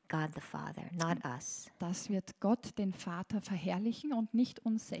glorify God the Father, not us. Das wird Gott, den Vater, verherrlichen und nicht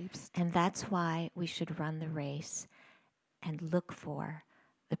uns selbst. And that's why we should run the race and look for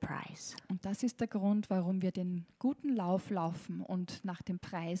the prize. Und das ist der Grund, warum wir den guten Lauf laufen und nach dem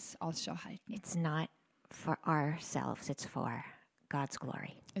Preis Ausschau halten. It's not for ourselves, it's for God's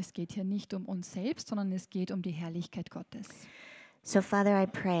glory. Es geht hier nicht um uns selbst, sondern es geht um die Herrlichkeit Gottes. So, Father, I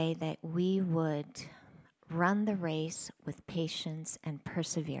pray that we would run the race with patience and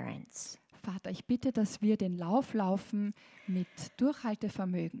perseverance. Vater, ich bitte, dass wir den Lauf laufen mit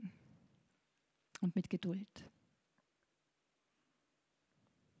Durchhaltevermögen und mit Geduld.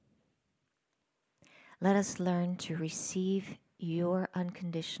 Let us learn to receive your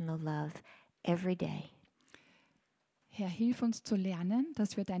unconditional love every day. Herr, hilf uns zu lernen,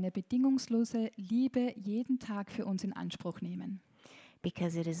 dass wir deine bedingungslose Liebe jeden Tag für uns in Anspruch nehmen.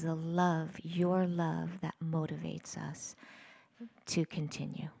 Because it is the love, your love, that motivates us to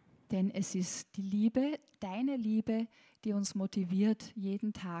continue. Denn es ist die Liebe, deine Liebe, die uns motiviert,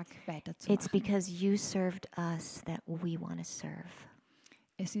 jeden Tag It's weiterzumachen. because you served us that we want to serve.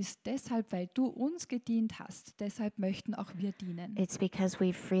 Es ist deshalb, weil du uns gedient hast, deshalb möchten auch wir dienen. It's because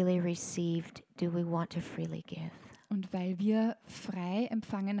we freely received, do we want to freely give? Und weil wir frei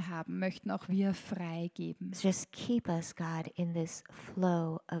empfangen haben, möchten auch wir frei geben. Just keep us, God, in this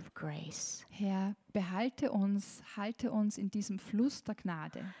flow of grace. Herr, behalte uns, halte uns in diesem Fluss der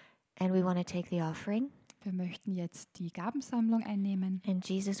Gnade. And we want to take the offering. Wir möchten jetzt die Gabensammlung einnehmen. And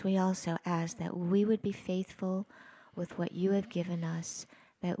Jesus, we also ask that we would be faithful with what you have given us,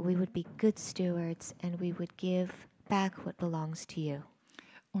 that we would be good stewards and we would give back what belongs to you.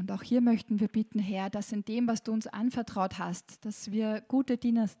 Und auch hier möchten wir bitten, Herr, dass in dem, was du uns anvertraut hast, dass wir gute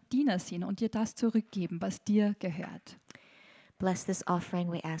Diener sind und dir das zurückgeben, was dir gehört. Bless this offering,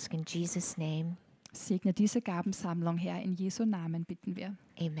 we ask in Jesus' name. Segne diese Gabensammlung, Herr, in Jesu Namen bitten wir.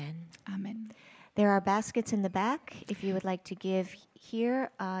 Amen. Amen. There are baskets in the back. If you would like to give here,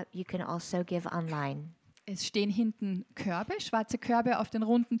 you can also give online. Es stehen hinten Körbe, schwarze Körbe auf den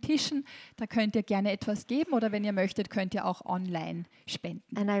runden Tischen. Da könnt ihr gerne etwas geben oder wenn ihr möchtet, könnt ihr auch online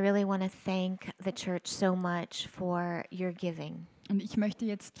spenden. And I really want to thank the church so much for your giving. Und ich möchte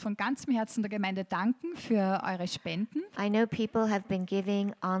jetzt von ganzem Herzen der Gemeinde danken für eure Spenden. I know people have been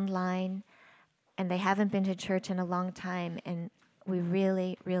giving online and they haven't been to church in a long time, and we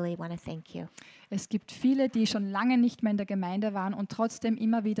really, really want to thank you. Es gibt viele, die schon lange nicht mehr in der Gemeinde waren und trotzdem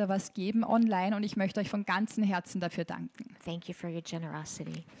immer wieder was geben online und ich möchte euch von ganzem Herzen dafür danken. Thank you for your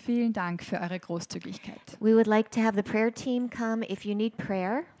generosity. Vielen Dank für eure Großzügigkeit. We would like to have the prayer team come if you need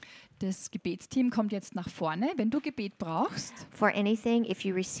prayer Das Gebetsteam kommt jetzt nach vorne. Wenn du Gebet brauchst, for anything. If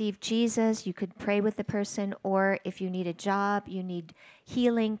you receive Jesus, you could pray with the person, or if you need a job, you need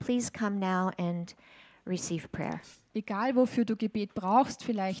healing, please come now and receive prayer. egal wofür du Gebet brauchst,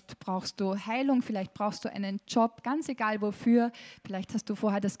 vielleicht brauchst du Heilung, vielleicht brauchst du einen Job, ganz egal wofür, vielleicht hast du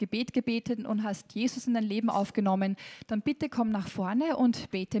vorher das Gebet gebetet und hast Jesus in dein Leben aufgenommen, dann bitte komm nach vorne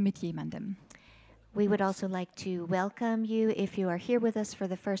und bete mit jemandem. We would also like to welcome you if you are here with us for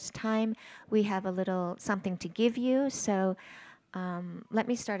the first time. We have a little something to give you. So let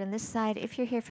me start on this side. If you're here